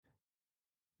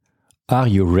Are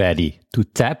you ready to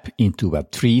tap into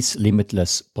Web3's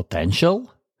limitless potential?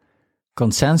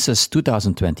 Consensus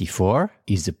 2024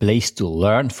 is the place to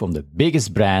learn from the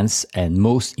biggest brands and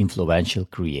most influential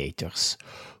creators,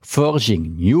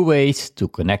 forging new ways to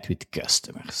connect with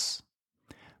customers.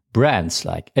 Brands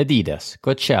like Adidas,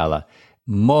 Coachella,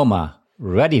 MoMA,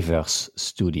 Rediverse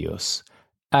Studios,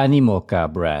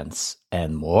 Animoca brands,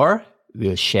 and more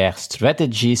will share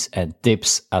strategies and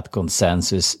tips at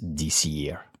Consensus this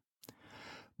year.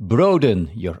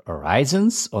 Broaden your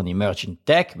horizons on emerging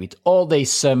tech with all-day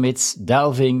summits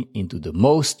delving into the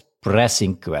most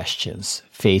pressing questions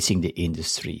facing the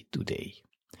industry today.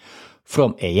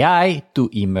 From AI to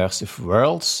immersive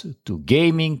worlds, to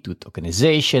gaming, to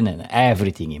tokenization, and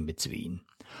everything in between.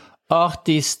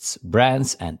 Artists,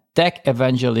 brands, and tech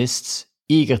evangelists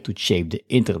eager to shape the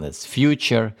internet's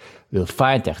future will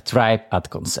find their tribe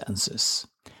at Consensus.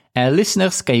 And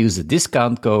listeners can use the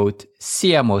discount code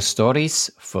CMO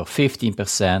Stories for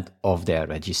 15% off their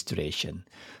registration.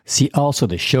 See also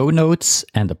the show notes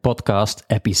and the podcast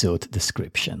episode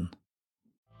description.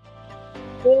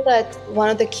 I feel that one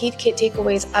of the key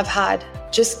takeaways I've had,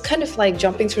 just kind of like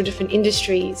jumping through different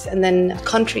industries and then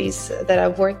countries that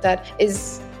I've worked at,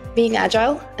 is being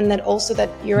agile, and that also that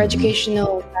your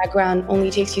educational background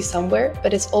only takes you somewhere,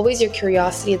 but it's always your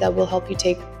curiosity that will help you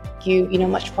take you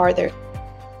much farther.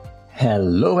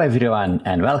 Hello everyone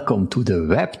and welcome to the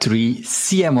Web3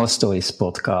 CMO Stories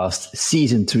podcast,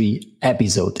 Season 3,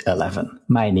 Episode 11.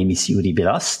 My name is Yuri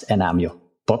Bilast and I'm your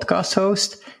podcast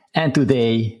host. And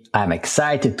today I'm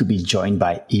excited to be joined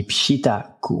by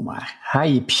Ipshita Kumar. Hi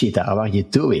Ipshita, how are you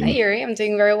doing? Hi Yuri, I'm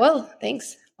doing very well,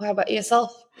 thanks. How about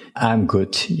yourself? I'm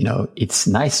good. It's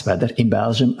nice weather in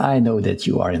Belgium. I know that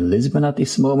you are in Lisbon at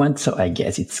this moment, so I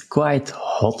guess it's quite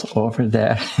hot over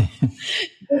there.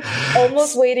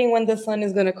 Almost waiting when the sun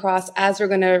is going to cross as we're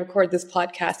going to record this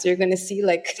podcast. So you're going to see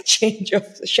like a change of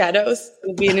shadows.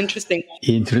 It'll be an interesting one.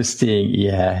 Interesting.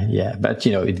 Yeah. But,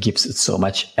 it gives so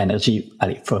much energy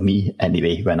for me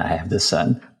anyway when I have the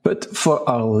sun. But for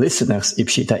our listeners,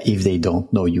 Ipshita, if they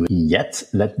don't know you yet,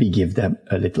 let me give them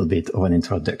a little bit of an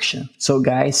introduction. So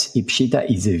guys, Ipshita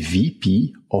is a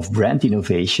VP of brand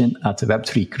innovation at the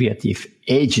Web3 creative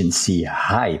agency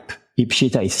Hype.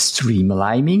 Ipshita is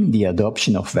streamlining the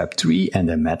adoption of Web3 and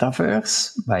the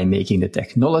metaverse by making the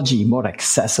technology more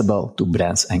accessible to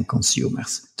brands and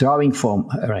consumers. Drawing from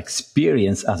her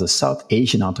experience as a South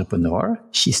Asian entrepreneur,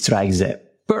 she strikes a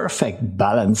perfect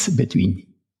balance between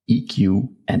EQ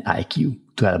and IQ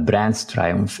to help brands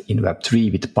triumph in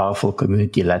Web3 with powerful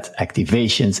community-led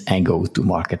activations and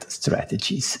go-to-market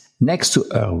strategies. Next to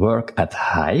her work at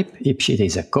Hype, Ipshita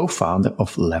is a co-founder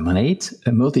of Lemonade,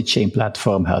 a multi-chain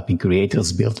platform helping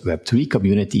creators build Web3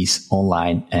 communities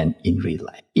online and in real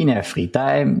life. In her free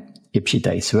time,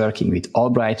 Ipshita is working with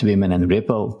Albright Women and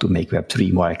Ripple to make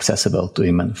Web3 more accessible to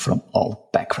women from all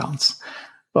backgrounds.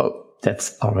 Well,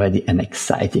 that's already an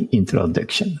exciting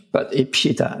introduction. But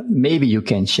Ipshita, maybe you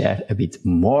can share a bit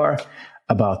more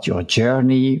about your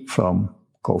journey from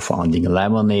co-founding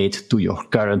Lemonade to your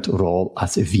current role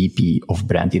as a VP of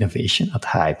brand innovation at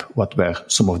Hype. What were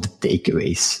some of the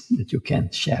takeaways that you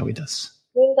can share with us?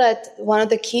 I feel that one of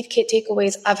the key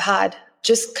takeaways I've had,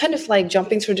 just kind of like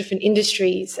jumping through different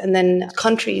industries and then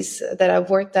countries that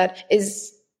I've worked at,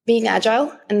 is being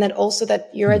agile, and that also that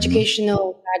your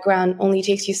educational background only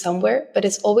takes you somewhere, but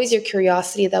it's always your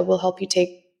curiosity that will help you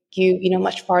take you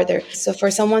much farther. So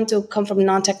for someone to come from a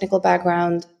non-technical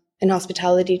background in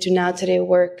hospitality to now today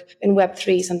work in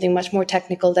Web3, something much more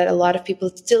technical that a lot of people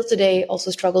still today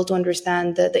also struggle to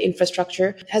understand the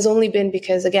infrastructure, has only been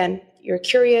because, again, you're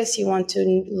curious, you want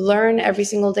to learn every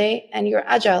single day, and you're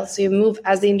agile. So you move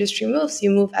as the industry moves, you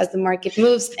move as the market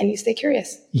moves, and you stay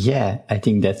curious. Yeah, I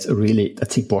think that's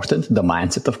important. The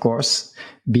mindset, of course,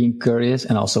 being curious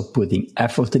and also putting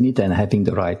effort in it and having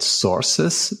the right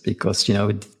sources because,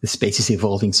 the space is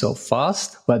evolving so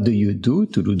fast. What do you do?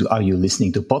 Are you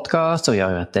listening to podcasts, or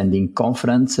are you attending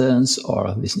conferences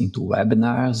or listening to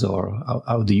webinars, or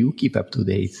how do you keep up to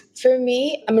date? For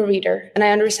me, I'm a reader, and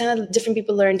I understand that different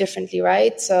people learn differently,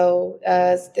 right? So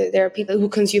there are people who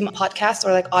consume podcasts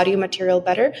or like audio material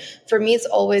better. For me, it's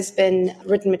always been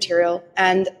written material.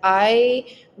 And I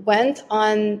went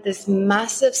on this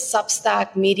massive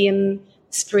Substack Medium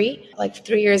spree like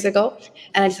 3 years ago,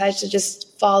 and I decided to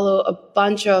just follow a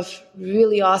bunch of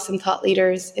really awesome thought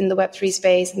leaders in the Web3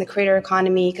 space and the creator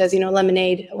economy, because,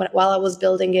 Lemonade, while I was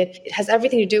building it, it has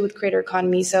everything to do with creator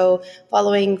economy. So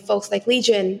following folks like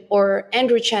Legion or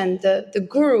Andrew Chen, the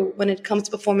guru when it comes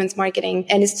to performance marketing,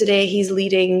 and today he's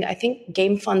leading, I think,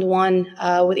 Game Fund 1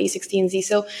 with A16Z.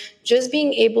 So just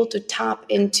being able to tap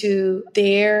into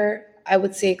their I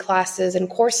would say, classes and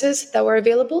courses that were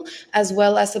available, as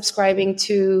well as subscribing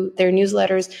to their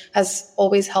newsletters has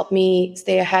always helped me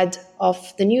stay ahead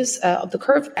of the news of the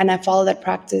curve. And I follow that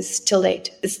practice till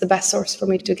date. It's the best source for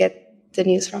me to get the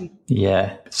news from.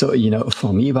 Yeah. So,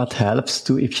 for me, what helps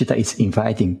too, Ipshita, is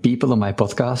inviting people on my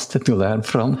podcast to learn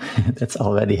from. That's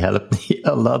already helped me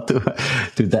a lot to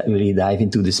really dive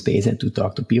into the space and to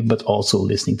talk to people, but also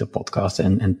listening to podcasts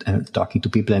and talking to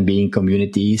people and being in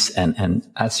communities. And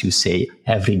as you say,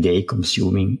 every day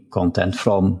consuming content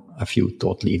from a few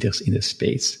thought leaders in the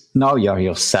space. Now you are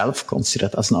yourself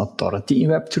considered as an authority in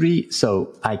Web3.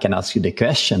 So I can ask you the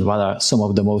question, what are some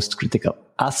of the most critical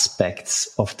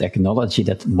aspects of technology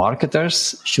that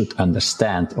marketers should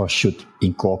understand or should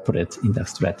incorporate in their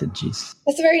strategies?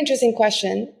 That's a very interesting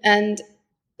question. And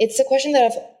it's a question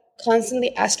that I've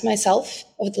constantly asked myself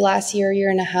over the last year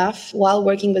and a half while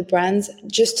working with brands,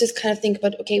 just to kind of think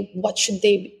about, okay, what should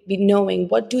they be knowing?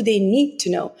 What do they need to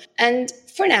know? And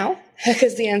for now,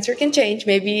 because the answer can change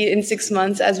maybe in 6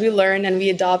 months as we learn and we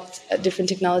adopt a different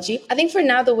technology. I think for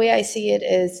now, the way I see it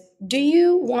is, do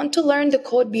you want to learn the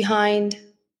code behind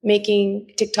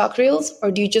making TikTok reels, or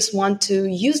do you just want to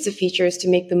use the features to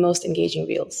make the most engaging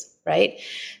reels, right?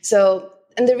 So,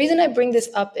 and the reason I bring this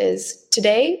up is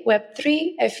today,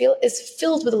 Web3, I feel, is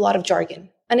filled with a lot of jargon.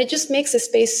 And it just makes the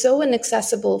space so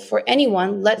inaccessible for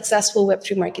anyone, let successful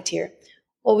Web3 marketeer.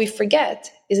 What we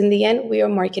forget is in the end, we are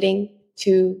marketing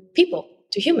to people,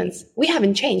 to humans. We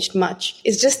haven't changed much.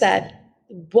 It's just that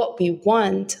what we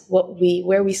want,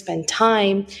 where we spend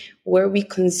time, where we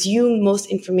consume most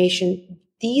information,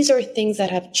 these are things that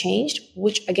have changed,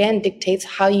 which again dictates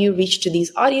how you reach to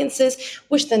these audiences,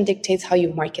 which then dictates how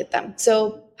you market them.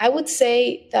 So I would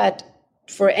say that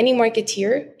for any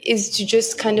marketeer is to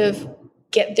just kind of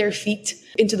get their feet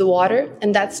into the water.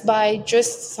 And that's by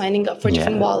just signing up for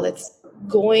different wallets,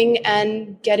 going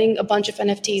and getting a bunch of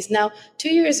NFTs. Now,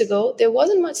 2 years ago, there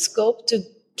wasn't much scope to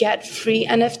get free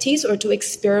NFTs or to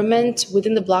experiment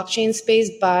within the blockchain space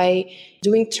by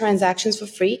doing transactions for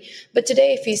free. But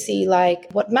today, if you see like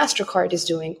what MasterCard is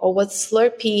doing or what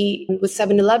Slurpee with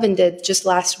 7-Eleven did just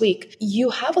last week, you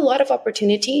have a lot of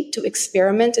opportunity to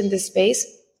experiment in this space,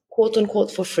 quote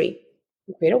unquote, for free.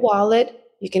 You create a wallet,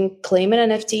 you can claim an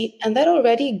NFT, and that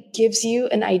already gives you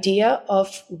an idea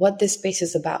of what this space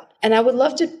is about. And I would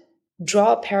love to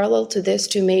draw a parallel to this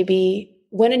to maybe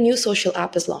when a new social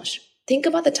app is launched. Think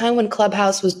about the time when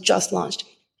Clubhouse was just launched.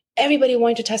 Everybody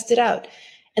wanted to test it out.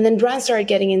 And then brands started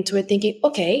getting into it thinking,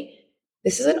 okay,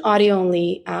 this is an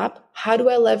audio-only app. How do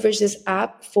I leverage this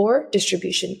app for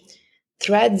distribution?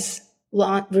 Threads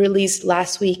released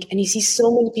last week, and you see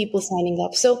so many people signing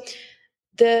up. So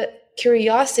the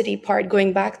curiosity part,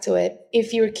 going back to it,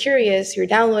 if you're curious, you're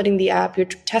downloading the app, you're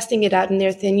testing it out, and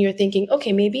then you're thinking,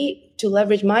 okay, maybe to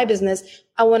leverage my business,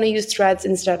 I want to use Threads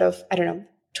instead of,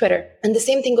 Twitter. And the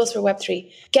same thing goes for Web3.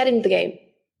 Get in the game.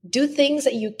 Do things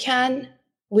that you can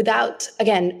without,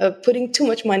 again, putting too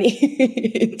much money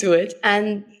into it.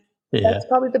 And that's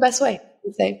probably the best way, I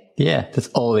would say. Yeah, that's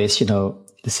always,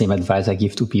 the same advice I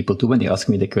give to people too when they ask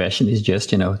me the question is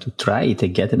just, to try it, to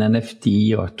get an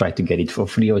NFT or try to get it for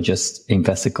free or just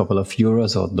invest a couple of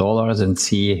euros or dollars and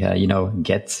see,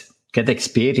 get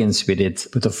experience with it.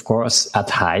 But of course, at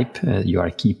Hype, you are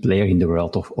a key player in the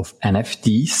world of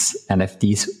NFTs.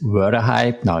 NFTs were a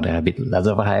hype. Now they're a bit less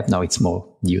of a hype. Now it's more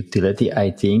the utility,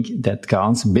 I think, that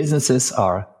counts. Businesses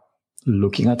are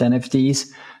looking at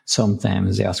NFTs.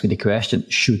 Sometimes they ask me the question,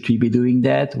 should we be doing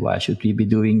that? Why should we be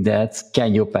doing that?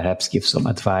 Can you perhaps give some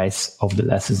advice of the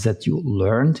lessons that you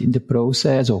learned in the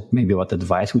process? Or maybe what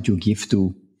advice would you give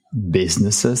to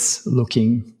businesses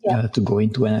looking to go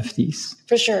into NFTs?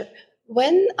 For sure.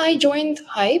 When I joined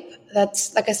Hype,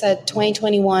 that's, like I said,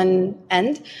 2021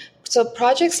 end. So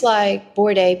projects like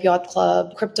Bored Ape, Yacht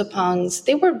Club, CryptoPunks,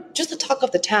 they were just the talk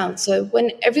of the town. So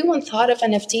when everyone thought of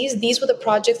NFTs, these were the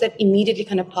projects that immediately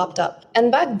kind of popped up.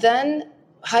 And back then,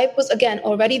 Hype was, again,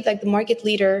 already like the market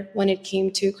leader when it came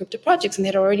to crypto projects. And they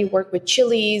had already worked with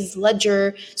Chiliz,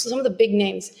 Ledger, so some of the big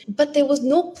names. But there was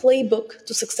no playbook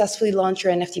to successfully launch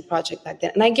your NFT project back then.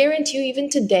 And I guarantee you, even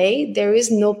today, there is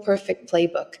no perfect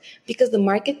playbook because the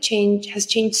market has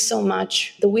changed so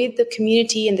much. The way the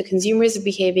community and the consumers are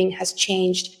behaving has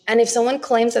changed. And if someone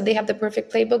claims that they have the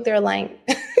perfect playbook, they're lying.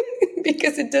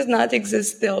 Because it does not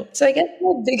exist still. So I guess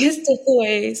my biggest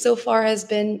takeaway so far has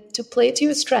been to play to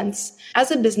your strengths.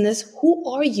 As a business, who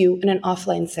are you in an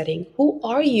offline setting? Who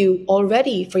are you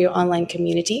already for your online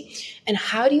community? And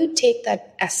how do you take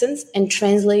that essence and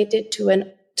translate it to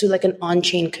an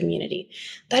on-chain community?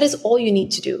 That is all you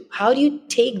need to do. How do you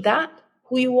take that,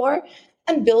 who you are,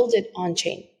 and build it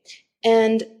on-chain?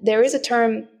 And there is a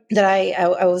term that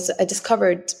I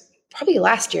discovered probably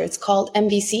last year. It's called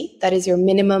MVC. That is your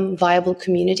minimum viable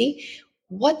community.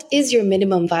 What is your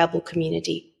minimum viable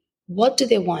community? What do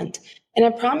they want? And I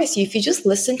promise you, if you just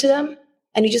listen to them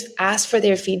and you just ask for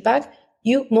their feedback,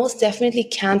 you most definitely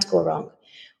can't go wrong.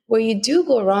 Where you do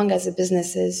go wrong as a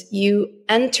business is you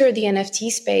enter the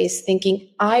NFT space thinking,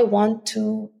 I want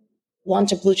to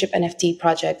launch a blue chip NFT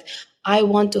project. I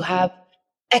want to have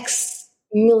X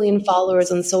million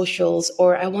followers on socials,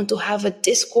 or I want to have a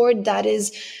Discord that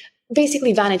is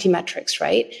basically vanity metrics,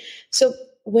 right? So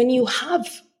when you have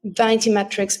vanity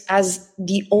metrics as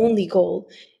the only goal,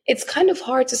 it's kind of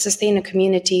hard to sustain a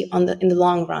community in the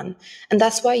long run. And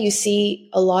that's why you see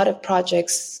a lot of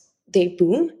projects, they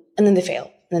boom and then they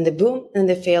fail. And then they boom and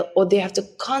then they fail, or they have to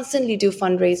constantly do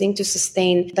fundraising to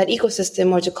sustain that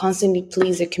ecosystem or to constantly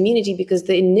please their community, because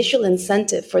the initial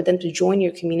incentive for them to join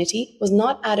your community was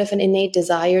not out of an innate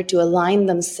desire to align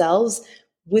themselves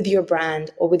with your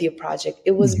brand or with your project.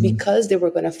 It was because they were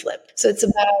going to flip. So it's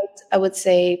about, I would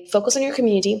say, focus on your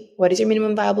community. What is your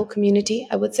minimum viable community,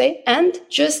 I would say, and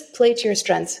just play to your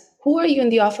strengths. Who are you in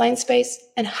the offline space,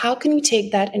 and how can you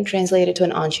take that and translate it to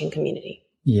an on-chain community?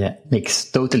 Yeah, makes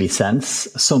totally sense.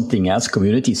 Something else,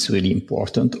 community is really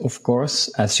important, of course.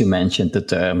 As you mentioned, the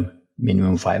term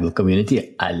minimum viable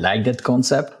community. I like that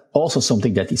concept. Also,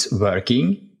 something that is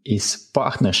working is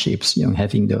partnerships,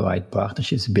 having the right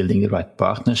partnerships, building the right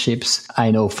partnerships.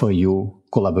 I know for you,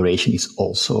 collaboration is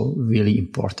also really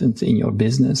important in your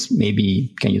business.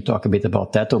 Maybe can you talk a bit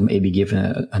about that, or maybe give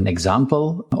an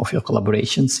example of your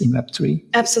collaborations in Web3?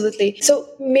 Absolutely. So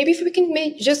maybe if we can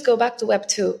just go back to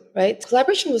Web2, right?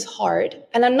 Collaboration was hard.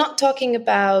 And I'm not talking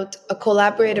about a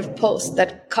collaborative post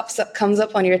that comes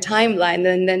up on your timeline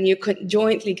and then you could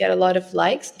jointly get a lot of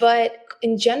likes. But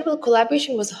in general,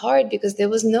 collaboration was hard because there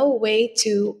was no way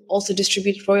to also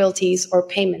distribute royalties or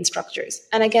payment structures.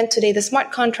 And again, today, the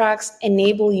smart contracts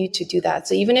enable you to do that.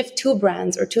 So even if two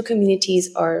brands or two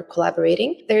communities are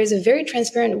collaborating, there is a very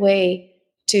transparent way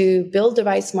to build the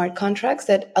right smart contracts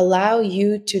that allow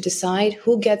you to decide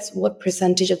who gets what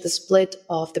percentage of the split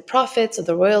of the profits, of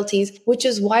the royalties, which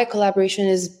is why collaboration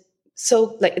is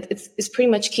so, it's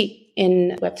pretty much key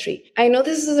in Web3. I know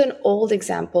this is an old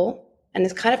example, and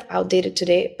it's kind of outdated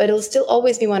today, but it'll still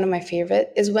always be one of my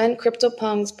favorite, is when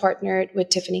CryptoPunks partnered with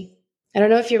Tiffany. I don't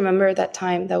know if you remember that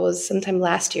time. That was sometime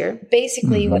last year.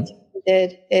 Basically, what Tiffany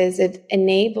did is it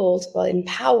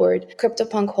empowered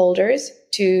CryptoPunk holders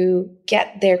to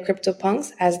get their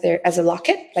CryptoPunks as a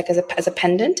locket, like as a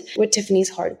pendant with Tiffany's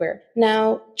hardware.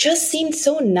 Now, just seemed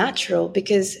so natural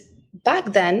because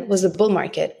back then was the bull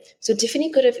market. So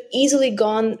Tiffany could have easily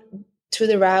gone through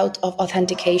the route of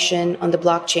authentication on the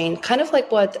blockchain, kind of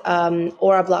like what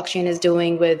Aura blockchain is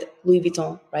doing with Louis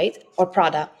Vuitton, right? Or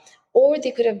Prada. Or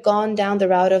they could have gone down the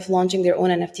route of launching their own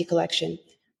NFT collection.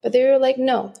 But they were like,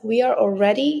 no, we are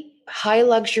already a high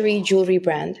luxury jewelry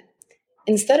brand.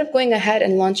 Instead of going ahead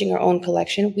and launching our own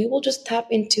collection, we will just tap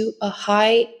into a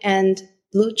high-end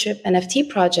blue chip NFT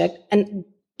project and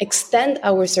extend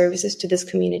our services to this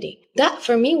community. That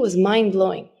for me was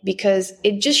mind-blowing because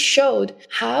it just showed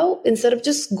how instead of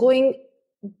just going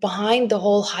behind the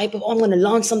whole hype of, I'm going to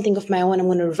launch something of my own, I'm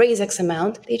going to raise X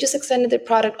amount, they just extended their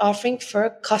product offering for a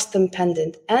custom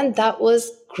pendant. And that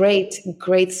was great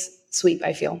sweep,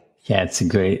 I feel. Yeah, it's a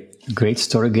great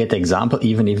story, great example.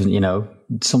 Even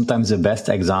sometimes the best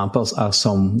examples are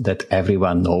some that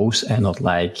everyone knows and not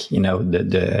like,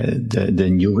 the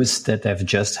newest that have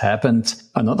just happened.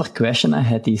 Another question I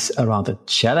had is around the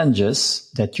challenges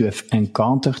that you have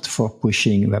encountered for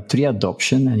pushing Web3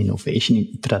 adoption and innovation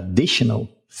in traditional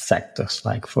sectors,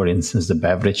 like, for instance, the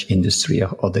beverage industry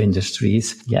or other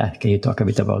industries. Yeah, can you talk a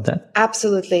bit about that?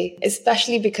 Absolutely,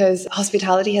 especially because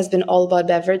hospitality has been all about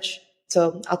beverage.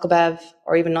 So alcobev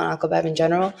or even non-alcobev in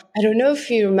general. I don't know if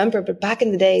you remember, but back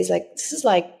in the days, this is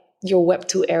like your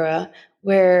Web2 era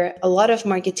where a lot of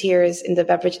marketeers in the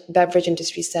beverage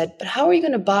industry said, but how are you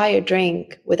going to buy a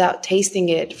drink without tasting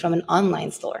it from an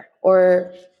online store?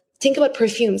 Or think about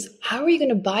perfumes. How are you going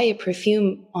to buy a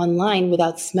perfume online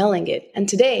without smelling it? And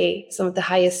today, some of the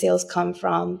highest sales come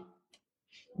from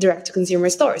direct-to-consumer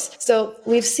stores. So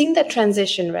we've seen that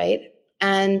transition, right?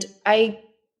 And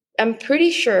I'm pretty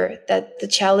sure that the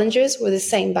challenges were the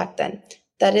same back then.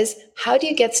 That is, how do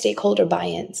you get stakeholder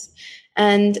buy-ins?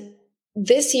 And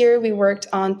this year we worked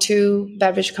on 2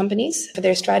 beverage companies for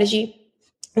their strategy.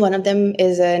 One of them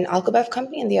is an alcobev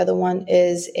company and the other one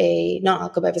is a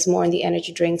non-alcobev, is more in the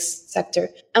energy drinks sector.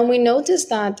 And we noticed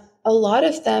that a lot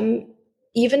of them,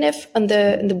 even if on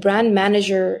the brand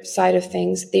manager side of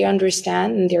things, they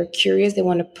understand and they're curious, they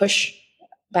want to push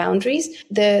boundaries,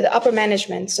 the upper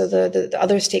management, so the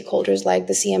other stakeholders like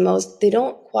the CMOs, they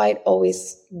don't quite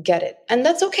always get it. And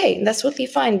that's okay. And that's totally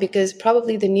fine, because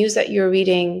probably the news that you're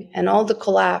reading and all the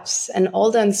collapse and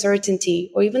all the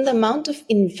uncertainty, or even the amount of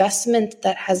investment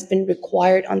that has been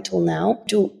required until now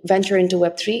to venture into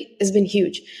Web3 has been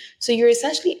huge. So you're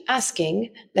essentially asking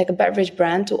like a beverage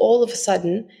brand to all of a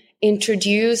sudden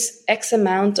introduce X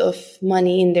amount of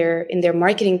money in their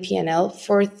marketing P&L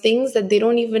for things that they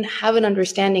don't even have an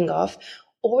understanding of,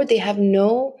 or they have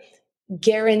no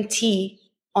guarantee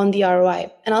on the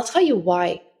ROI. And I'll tell you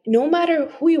why. No matter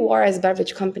who you are as a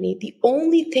beverage company, the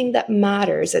only thing that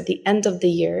matters at the end of the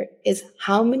year is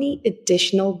how many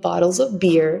additional bottles of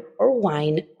beer or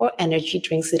wine or energy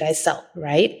drinks did I sell,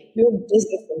 right? Your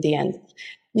business in the end.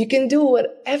 You can do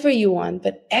whatever you want,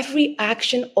 but every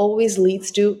action always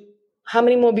leads to how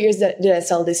many more beers did I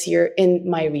sell this year in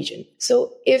my region?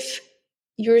 So if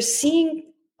you're seeing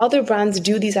other brands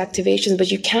do these activations,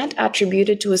 but you can't attribute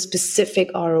it to a specific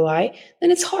ROI,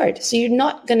 then it's hard. So you're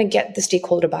not going to get the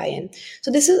stakeholder buy-in.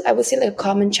 So this is, I would say, like a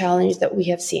common challenge that we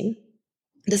have seen.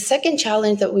 The second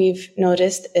challenge that we've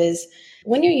noticed is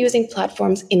when you're using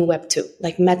platforms in Web 2,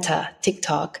 like Meta,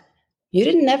 TikTok,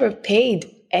 you never paid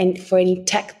for any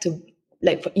tech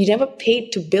you never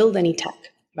paid to build any tech.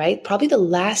 Right? Probably the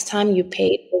last time you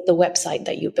paid was the website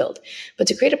that you built. But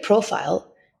to create a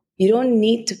profile, you don't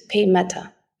need to pay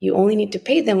Meta. You only need to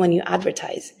pay them when you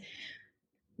advertise.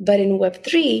 But in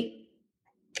Web3,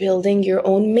 building your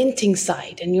own minting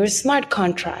site and your smart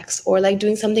contracts, or like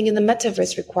doing something in the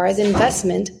metaverse, requires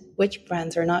investment, which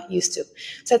brands are not used to.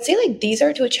 So I'd say like these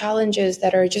are two challenges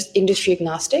that are just industry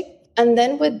agnostic. And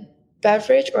then with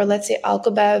beverage, or let's say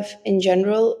alcobev in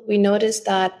general, we noticed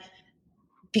that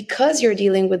because you're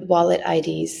dealing with wallet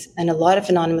IDs and a lot of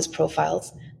anonymous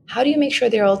profiles, how do you make sure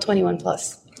they're all 21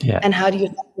 plus? Yeah. And how do you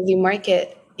effectively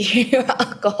market your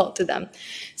alcohol to them?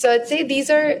 So I'd say these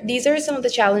are some of the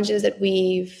challenges that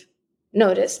we've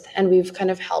noticed, and we've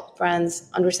kind of helped brands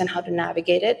understand how to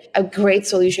navigate it. A great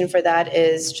solution for that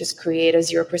is just create a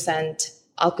 0%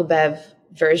 alcobev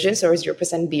version, or a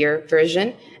 0% beer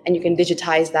version, and you can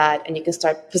digitize that and you can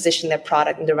start positioning that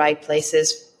product in the right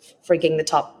places for getting the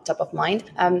top of mind.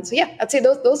 So yeah, I'd say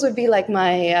those would be like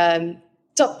my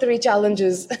top 3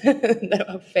 challenges that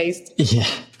I've faced. Yeah,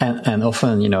 and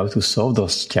often, to solve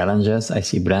those challenges, I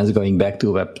see brands going back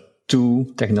to Web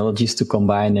 2 technologies to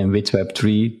combine them with Web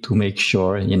 3 to make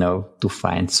sure, to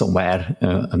find somewhere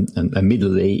a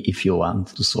middle way, if you want,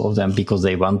 to solve them, because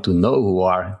they want to know who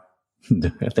are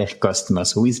their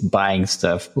customers, who is buying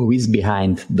stuff, who is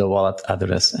behind the wallet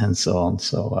address, and so on.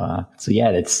 So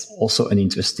yeah, that's also an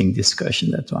interesting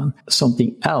discussion, that one.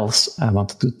 Something else I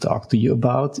wanted to talk to you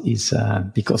about is,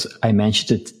 because I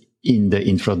mentioned it in the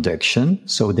introduction,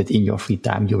 so that in your free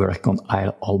time you work on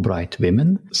Albright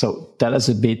Women. So tell us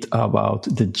a bit about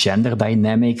the gender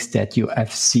dynamics that you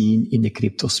have seen in the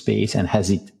crypto space, and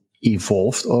has it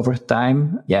evolved over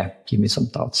time? Yeah, give me some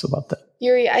thoughts about that.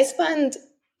 Yuri, I spend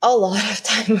a lot of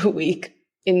time a week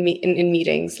in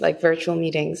meetings, like virtual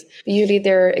meetings. Usually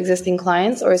they're existing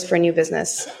clients or it's for a new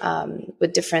business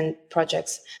with different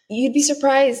projects. You'd be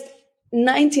surprised,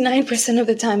 99% of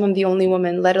the time I'm the only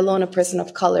woman, let alone a person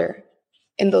of color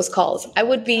in those calls. I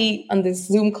would be on this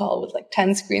Zoom call with like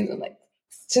 10 screens and like,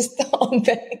 it's just all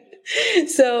men.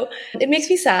 So it makes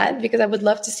me sad, because I would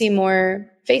love to see more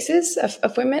faces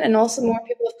of women, and also more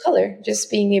people of color just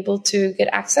being able to get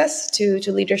access to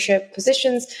leadership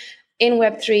positions in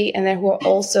Web3, and then who are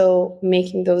also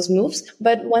making those moves.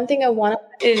 But one thing I want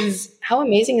is how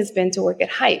amazing it's been to work at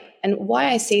Hype. And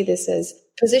why I say this is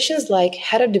positions like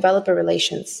head of developer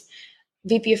relations,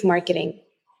 VP of marketing,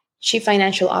 chief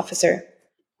financial officer,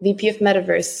 VP of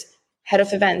metaverse, head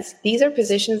of events. These are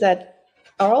positions that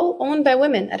are all owned by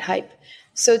women at Hype.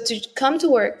 So to come to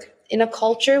work in a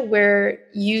culture where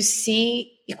you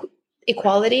see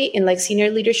equality in like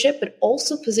senior leadership, but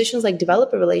also positions like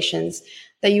developer relations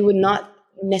that you would not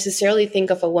necessarily think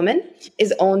of a woman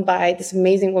is owned by this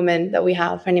amazing woman that we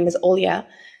have. Her name is Olia.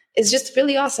 It's just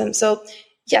really awesome. So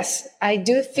yes, I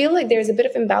do feel like there's a bit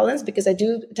of imbalance, because I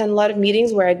do attend a lot of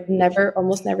meetings where I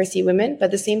almost never see women. But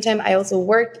at the same time, I also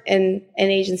work in an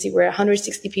agency where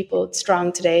 160 people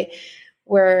strong today,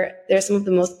 where there's some of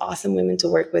the most awesome women to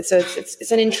work with. So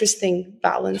it's an interesting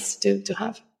balance to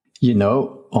have.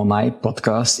 On my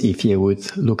podcast, if you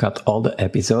would look at all the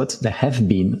episodes, there have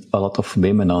been a lot of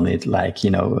women on it, like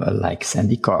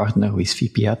Sandy Gardner, who is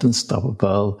VP at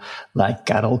Unstoppable, like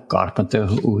Carol Carpenter,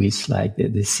 who is like the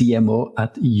CMO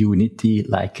at Unity,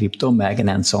 like Crypto Megan,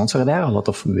 and so on. So there are a lot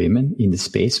of women in the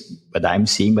space, but I'm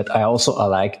seeing, but I also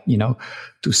like,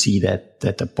 to see that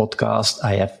the podcast,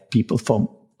 I have people from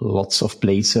lots of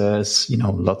places,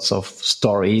 lots of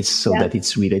stories so that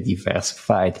it's really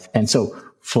diversified. And so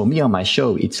for me on my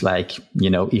show, it's like,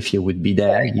 if you would be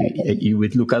there, you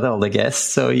would look at all the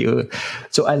guests. So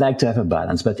I like to have a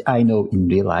balance, but I know in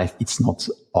real life, it's not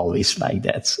always like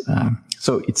that.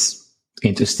 So it's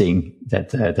interesting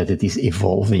that it is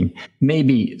evolving.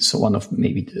 Maybe one of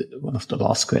the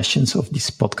last questions of this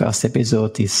podcast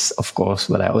episode is, of course,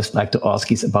 what I always like to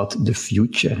ask is about the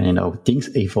future.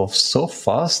 Things evolve so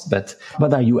fast, but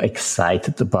what are you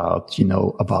excited about?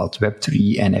 About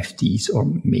Web3, NFTs, or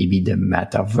maybe the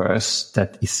metaverse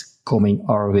that is coming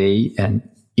our way? And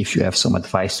if you have some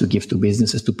advice to give to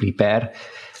businesses to prepare,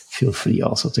 feel free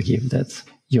also to give that.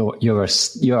 You're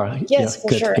yes, for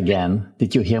good sure. Again.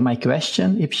 Did you hear my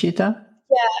question, Ipshita?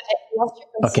 Yeah, I lost your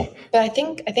question. Okay. But I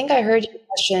think I heard your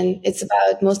question. It's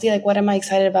about mostly like, what am I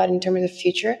excited about in terms of the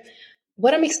future?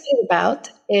 What I'm excited about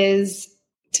is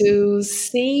to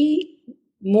see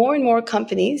more and more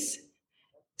companies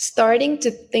starting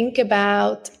to think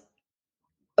about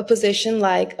a position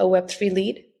like a Web3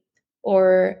 lead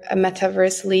or a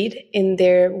metaverse lead in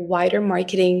their wider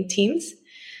marketing teams,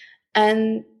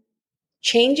 and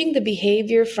changing the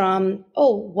behavior from,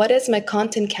 what does my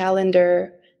content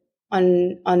calendar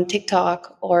on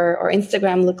TikTok or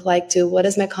Instagram look like, to what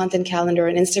does my content calendar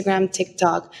on Instagram,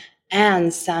 TikTok,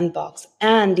 and Sandbox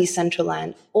and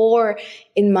Decentraland or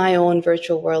in my own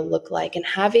virtual world look like? And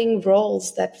having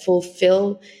roles that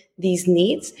fulfill these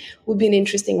needs would be an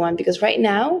interesting one, because right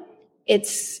now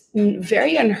it's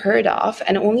very unheard of,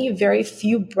 and only very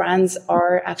few brands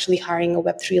are actually hiring a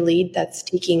Web3 lead that's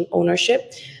taking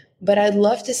ownership. But I'd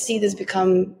love to see this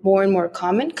become more and more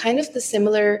common, kind of the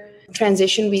similar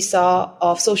transition we saw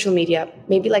of social media.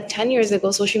 Maybe like 10 years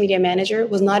ago, social media manager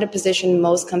was not a position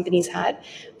most companies had,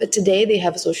 but today they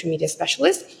have a social media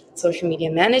specialist, social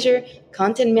media manager,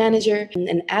 content manager, and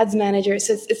an ads manager.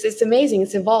 So it's amazing.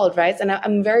 It's evolved, right? And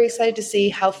I'm very excited to see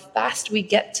how fast we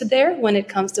get to there when it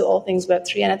comes to all things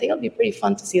Web3. And I think it'll be pretty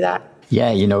fun to see that.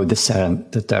 Yeah,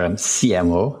 the term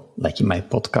CMO, like in my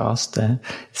podcast,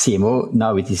 CMO,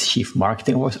 now it is Chief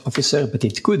Marketing Officer, but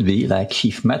it could be like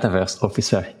Chief Metaverse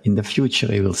Officer in the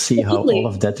future. You will see how all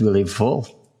of that will evolve.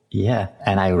 Yeah.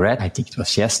 And I read, I think it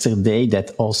was yesterday,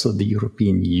 that also the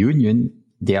European Union,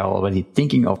 they are already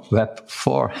thinking of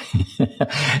Web4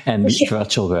 and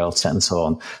virtual worlds and so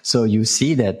on. So you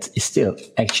see that still,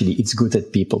 actually, it's good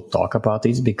that people talk about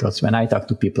this, because when I talk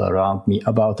to people around me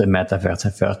about the metaverse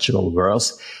and virtual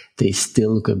worlds, they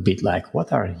still look a bit like,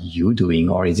 what are you doing?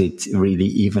 Or is it really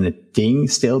even a thing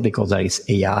still? Because there is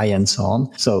AI and so on.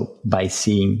 So by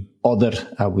seeing other,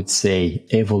 I would say,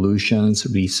 evolutions,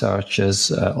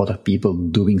 researchers, other people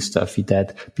doing stuff with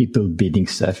that, people building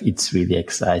stuff, it's really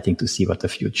exciting to see what the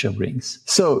future brings.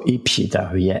 So,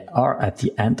 Ipshita, we are at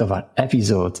the end of our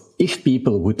episode. If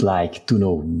people would like to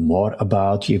know more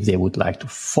about you, if they would like to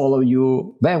follow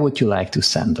you, where would you like to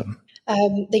send them?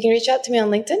 They can reach out to me on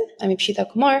LinkedIn. I'm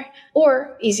Ipshita Kumar,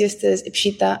 or easiest is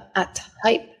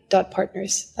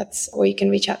Ipshita@hype.partners. That's where you can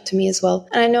reach out to me as well.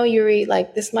 And I know, Yuri,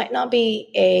 like this might not be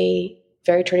a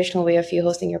very traditional way of you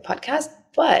hosting your podcast,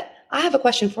 but I have a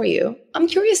question for you. I'm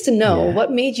curious to know what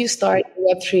made you start the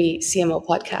Web3 CMO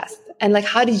podcast, and like,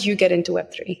 how did you get into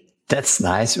Web3? That's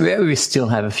nice. We still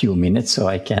have a few minutes, so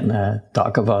I can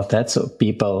talk about that. So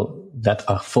people that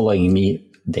are following me,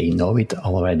 they know it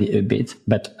already a bit,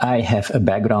 but I have a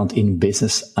background in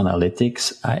business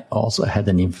analytics. I also had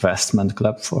an investment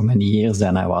club for many years.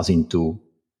 Then I was into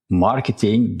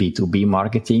marketing, B2B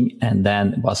marketing, and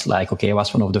then was like, okay, I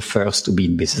was one of the first to be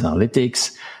in business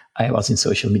analytics. I was in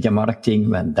social media marketing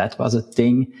when that was a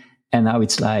thing. And now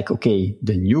it's like, okay,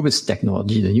 the newest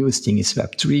technology, the newest thing is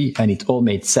Web3, and it all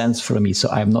made sense for me. So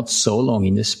I'm not so long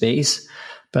in the space,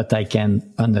 but I can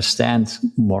understand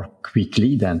more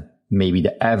quickly than maybe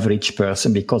the average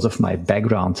person because of my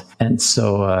background. And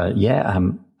so, I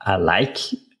like,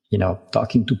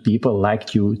 talking to people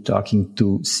like you, talking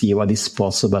to see what is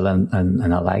possible.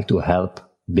 And I like to help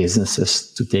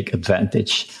businesses to take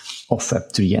advantage of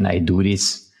Web3. And I do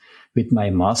this with my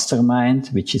mastermind,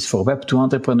 which is for Web2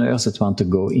 entrepreneurs that want to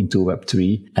go into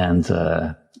Web3. And,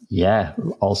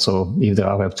 also if there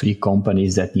are Web3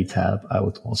 companies that need help, I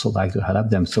would also like to help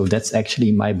them. So that's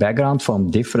actually my background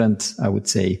from different, I would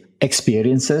say,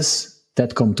 experiences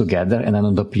that come together, and then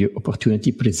an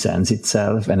opportunity presents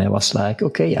itself. And I was like,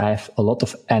 okay, I have a lot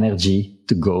of energy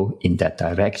to go in that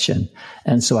direction.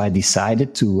 And so I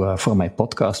decided to, for my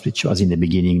podcast, which was in the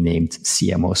beginning named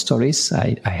CMO Stories,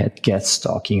 I had guests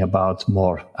talking about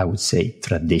more, I would say,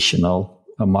 traditional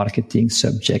marketing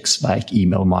subjects like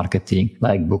email marketing,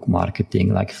 like book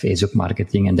marketing, like Facebook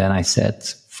marketing. And then I said,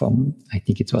 from, I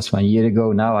think it was 1 year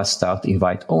ago now, I start to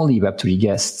invite only Web3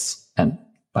 guests. And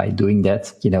by doing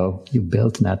that, you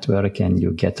build network and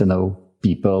you get to know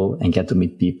people and get to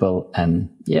meet people. And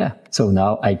so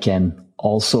now I can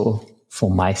also,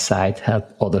 from my side, help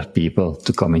other people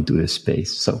to come into the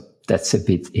space. So that's a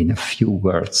bit, in a few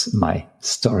words, my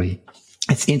story.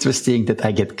 It's interesting that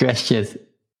I get questions.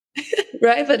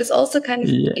 Right. But it's also kind of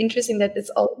interesting that it's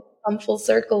all come full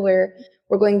circle where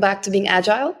we're going back to being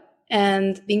agile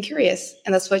and being curious.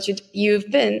 And that's what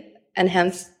you've been, and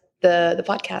hence the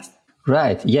podcast.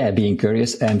 Right. Yeah. Being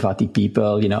curious and inviting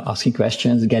people, asking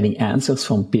questions, getting answers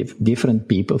from different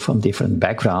people from different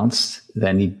backgrounds.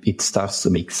 Then it starts to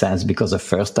make sense, because the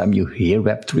first time you hear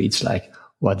Web3, it's like,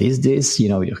 what is this?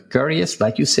 You're curious,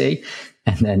 like you say,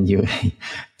 and then you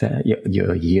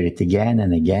hear it again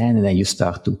and again. And then you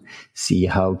start to see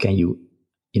how can you,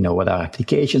 what are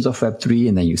applications of Web3?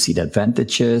 And then you see the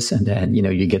advantages, and then,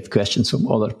 you get questions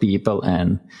from other people.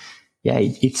 And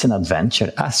it's an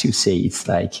adventure. As you say, it's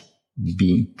like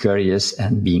being curious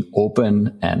and being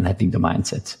open and having the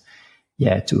mindset,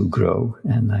 to grow.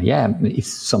 And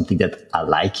it's something that I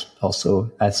like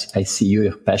also, as I see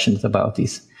you're passionate about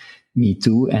this. Me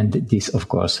too. And this, of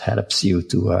course, helps you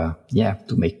to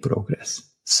make progress.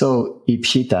 So,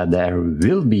 Ipshita, there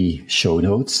will be show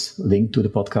notes linked to the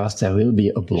podcast. There will be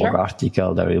a blog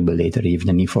article. There will be later even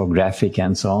an infographic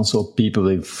and so on. So people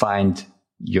will find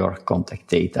your contact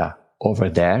data over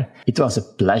there. It was a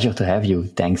pleasure to have you.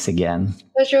 Thanks again.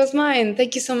 Pleasure was mine.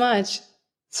 Thank you so much.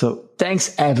 So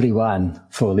thanks everyone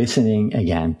for listening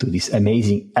again to this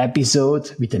amazing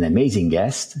episode with an amazing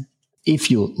guest.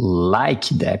 If you like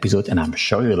the episode, and I'm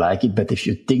sure you like it, but if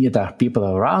you think that there are people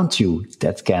around you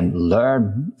that can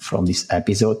learn from this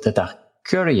episode, that are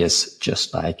curious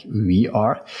just like we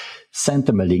are, send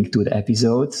them a link to the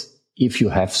episode. If you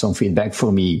have some feedback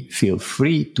for me, feel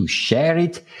free to share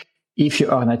it. If you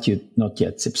are not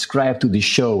yet subscribed to the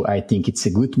show, I think it's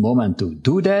a good moment to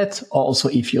do that. Also,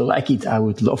 if you like it, I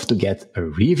would love to get a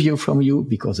review from you,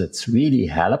 because it really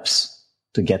helps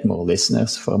to get more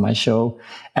listeners for my show.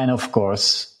 And of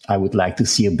course, I would like to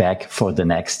see you back for the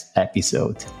next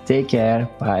episode. Take care.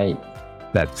 Bye.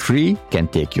 Web3 can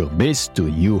take your biz to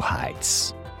new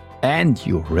heights. And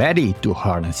you're ready to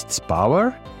harness its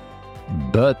power,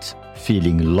 but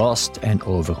feeling lost and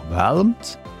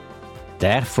overwhelmed?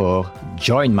 Therefore,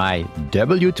 join my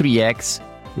W3X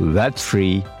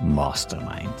Web3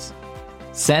 Mastermind.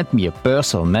 Send me a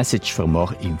personal message for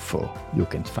more info. You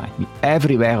can find me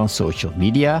everywhere on social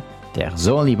media. There's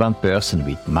only one person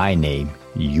with my name,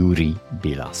 Yuri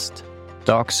Bilast.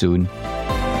 Talk soon.